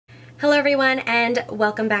Hello everyone and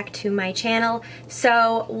welcome back to my channel.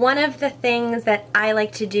 So one of the things that I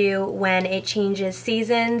like to do when it changes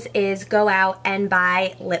seasons is go out and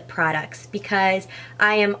buy lip products because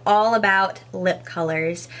I am all about lip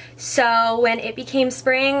colors. So when it became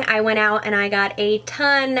spring, I went out and I got a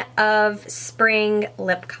ton of spring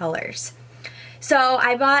lip colors. So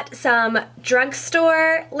I bought some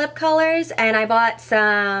drugstore lip colors and I bought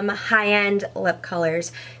some high-end lip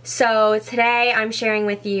colors. So today I'm sharing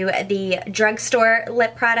with you the drugstore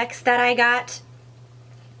lip products that I got.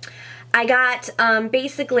 I got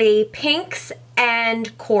basically pinks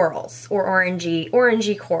and corals, or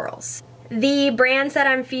orangey corals. The brands that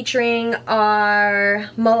I'm featuring are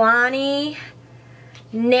Milani,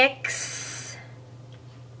 NYX,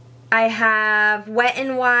 I have Wet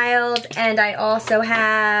n Wild, and I also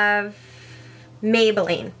have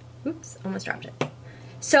Maybelline. Oops, almost dropped it.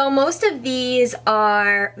 So most of these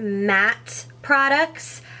are matte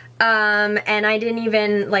products, and I didn't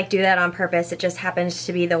even do that on purpose. It just happened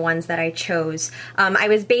to be the ones that I chose. I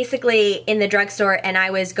was basically in the drugstore and I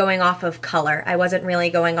was going off of color. I wasn't really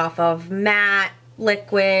going off of matte,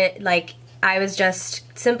 liquid, I was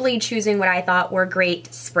just simply choosing what I thought were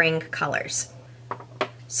great spring colors.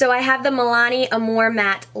 So I have the Milani Amore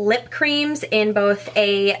Matte Lip Creams in both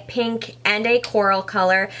a pink and a coral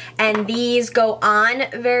color, and these go on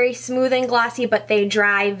very smooth and glossy, but they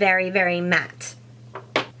dry very, very matte.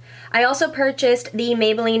 I also purchased the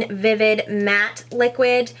Maybelline Vivid Matte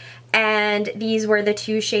Liquid, and these were the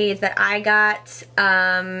two shades that I got,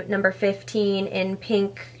 number 15 in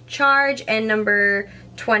Pink Charge and number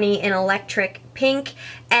 20 in Electric Pink,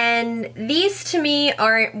 and these to me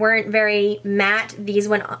weren't very matte. These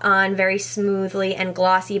went on very smoothly and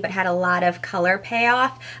glossy but had a lot of color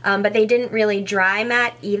payoff, but they didn't really dry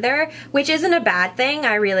matte either, which isn't a bad thing.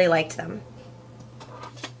 I really liked them.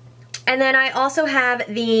 And then I also have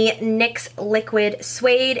the NYX Liquid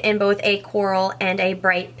Suede in both a coral and a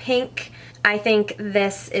bright pink. I think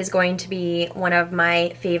this is going to be one of my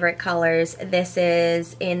favorite colors. This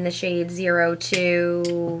is in the shade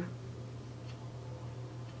 02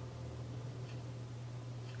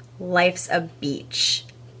 Life's a Beach.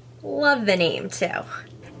 Love the name too.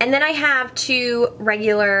 And then I have two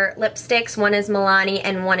regular lipsticks. One is Milani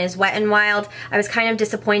and one is Wet n Wild. I was kind of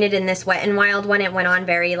disappointed in this Wet n Wild one. It went on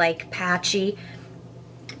very patchy.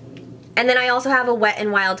 And then I also have a Wet n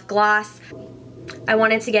Wild gloss. I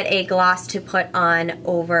wanted to get a gloss to put on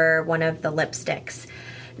over one of the lipsticks.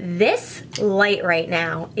 This light right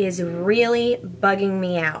now is really bugging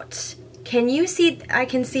me out. Can you see? I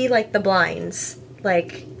can see the blinds,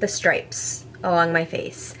 the stripes along my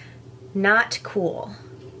face. Not cool.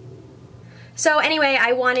 So anyway,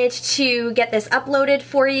 I wanted to get this uploaded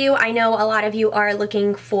for you. I know a lot of you are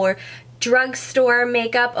looking for drugstore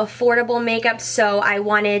makeup, affordable makeup, so I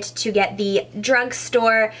wanted to get the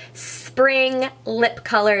drugstore spring lip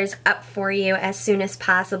colors up for you as soon as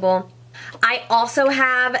possible. I also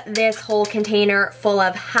have this whole container full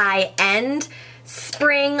of high-end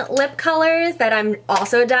spring lip colors that I'm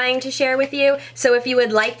also dying to share with you. So if you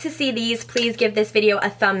would like to see these, please give this video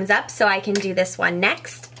a thumbs up so I can do this one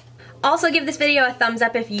next. Also give this video a thumbs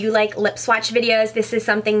up if you like lip swatch videos. This is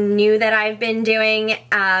something new that I've been doing,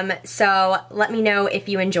 so let me know if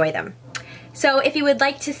you enjoy them. So if you would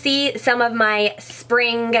like to see some of my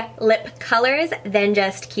spring lip colors, then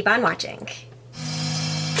just keep on watching.